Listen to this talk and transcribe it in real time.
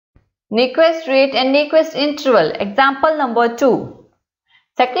Nyquist rate and Nyquist interval. Example number 2.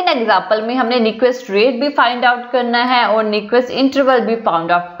 Second example में हमने Nyquist rate भी find out करना है और Nyquist इंटरवल भी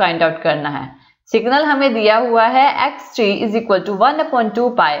फाइंड आउट करना है। सिग्नल हमें दिया हुआ है x3 is equal to 1/2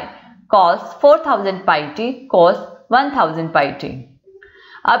 pi cos 4000 pi t cos 1000 pi t।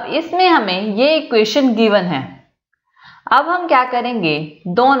 अब इसमें हमें ये इक्वेशन गिवन है। अब हम क्या करेंगे,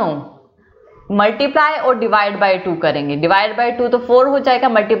 दोनों मल्टीप्लाई और डिवाइड बाय 2 करेंगे। डिवाइड बाय 2 तो 4 हो जाएगा,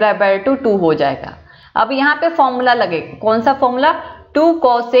 मल्टीप्लाई बाय 2 हो जाएगा। अब यहाँ पे फॉर्मूला लगेगा, कौन सा formula, 2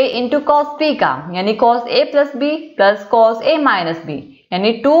 cos a into cos b का, यानी cos a plus b plus cos a minus b,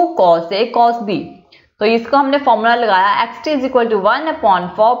 यानी 2 cos a cos b। तो इसको हमने फॉर्मूला लगाया xt is equal to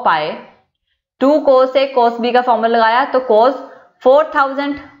 1/4 pi 2 cos a cos b का फॉर्मूला लगाया तो cos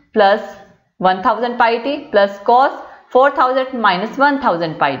 4000 प्लस 1000 पाई t प्लस cos 4000 माइनस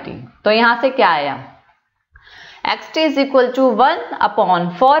 1000 पाई t। तो यहां से क्या आया, xt is equal to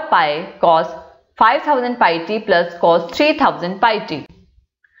 1/4 pi cos 5000 pi t plus cos 3000 pi t।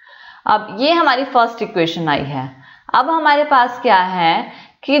 अब ये हमारी फर्स्ट इक्वेशन आई है। अब हमारे पास क्या है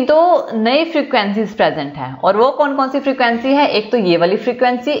कि दो नई फ्रीक्वेंसीज प्रेजेंट है, और वो कौन कौन सी फ्रीक्वेंसी है, एक तो ये वाली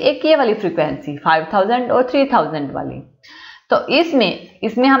फ्रीक्वेंसी, एक ये वाली फ्रीक्वेंसी 5000 और 3000 वाली। तो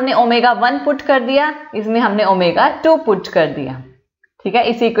इसमें हमने ओमेगा 1 पुट कर दिया, इसमें हमने ओमेगा 2 पुट कर दिया। ठीक है,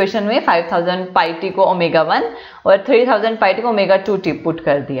 इसी इक्वेशन में 5000 पाई t को ओमेगा 1 और 3000 पाई t को ओमेगा 2 t पुट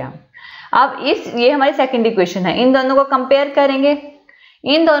कर दिया। अब ये हमारी सेकंड इक्वेशन है, इन दोनों को कंपेयर करेंगे।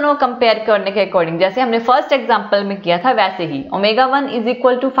 इन दोनों को कंपेयर करने के अकॉर्डिंग जैसे हमने फर्स्ट एग्जांपल में किया था वैसे ही omega 1 is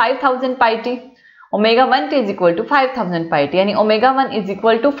equal to 5000 pi T, omega 1 T is equal to 5000 pi T, यानी omega 1 is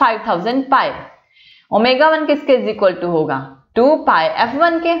equal to 5000 pi. Omega 1 किसके इज इक्वल टू होगा, 2 पाई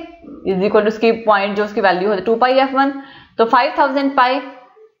f1 के इज इक्वल टू उसकी पॉइंट जो उसकी वैल्यू होती है 2 पाई f1, तो 5000 पाई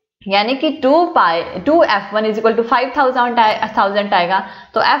यानी कि 2f1 इज इक्वल टू 5000 आएगा,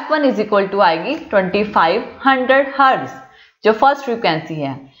 तो f1 इज इक्वल टू आएगी 2500 हर्ट्ज जो फर्स्ट फ्रीक्वेंसी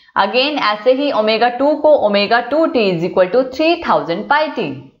है। अगेन ऐसे ही ओमेगा 2 को omega 2t is equal to 3000 pi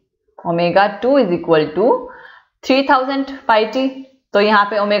T, omega 2 is equal to 3000 pi T, तो यहाँ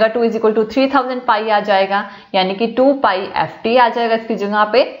पे ओमेगा 2 इज इक्वल टू 3000 पाई आ जाएगा, यानी कि 2 पाई ft आ जाएगा इसकी जगह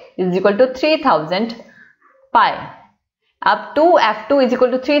पे इज इक्वल टू 3000 पाई। अब 2f2 इज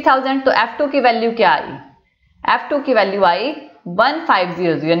इक्वल टू 3000, तो f2 की वैल्यू क्या आई, f2 की वैल्यू आई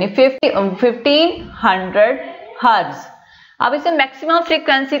 1500 यानी 1500 हर्ट्ज। अब इसे मैक्सिमम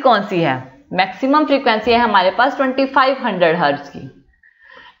फ्रीक्वेंसी कौन सी है, मैक्सिमम फ्रीक्वेंसी है हमारे पास 2500 हर्ट्ज की,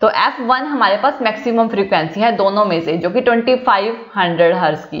 तो f1 हमारे पास मैक्सिमम फ्रीक्वेंसी है दोनों में से जो कि 2500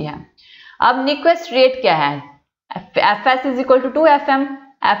 हर्ट्ज की है। अब Nyquist रेट क्या है, fs is equal to 2fm,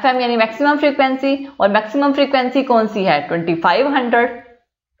 fm यानी मैक्सिमम फ्रीक्वेंसी, और मैक्सिमम फ्रीक्वेंसी कौन सी है 2500,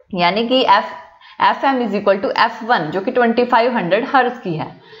 यानी कि fm is equal to f1 जो कि 2500 हर्ट्ज की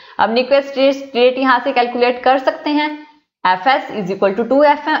है। अब Nyquist रेट यहां से कैलकुलेट कर सकते हैं, fs is equal to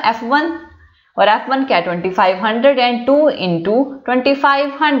 2f1 और f1 क्या 2500 एंड 2 इंटू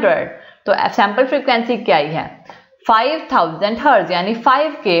 2500, तो सैंपल फ्रीक्वेंसी क्या ही है 5000 हर्ट्ज यानी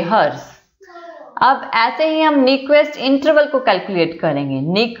 5k हर्ट्ज। अब ऐसे ही हम Nyquist इंटरवल को कैलकुलेट करेंगे।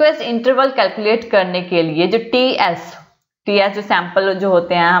 Nyquist इंटरवल कैलकुलेट करने के लिए जो TS जो सैंपल जो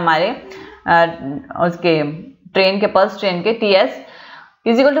होते हैं हमारे उसके ट्रेन के पल्स ट्रेन के TS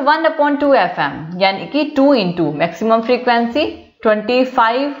is equal to 1/2 FM, यानी कि 2 इंटू मैक्सिमम फ्रीक्वेंसी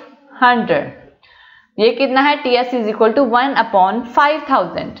 2500, ये कितना है TS इज इक्वल टू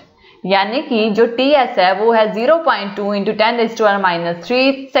 1/5000, यानी कि जो TS है वो है 0.2 इंटू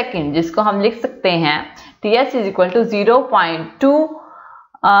 10⁻³ सेकेंड, जिसको हम लिख सकते हैं TS is equal to 0.2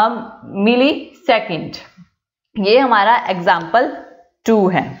 milli second. ये हमारा एग्जाम्पल 2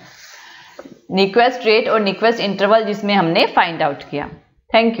 है, Nyquist रेट और Nyquist इंटरवल जिसमें हमने फाइंड आउट किया।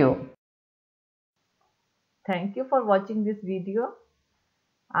 Thank you for watching this video.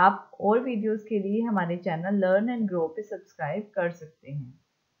 आप और वीडियोस के लिए हमारे चैनल लर्न एंड ग्रो पे सब्सक्राइब कर सकते हैं।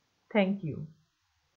 Thank you.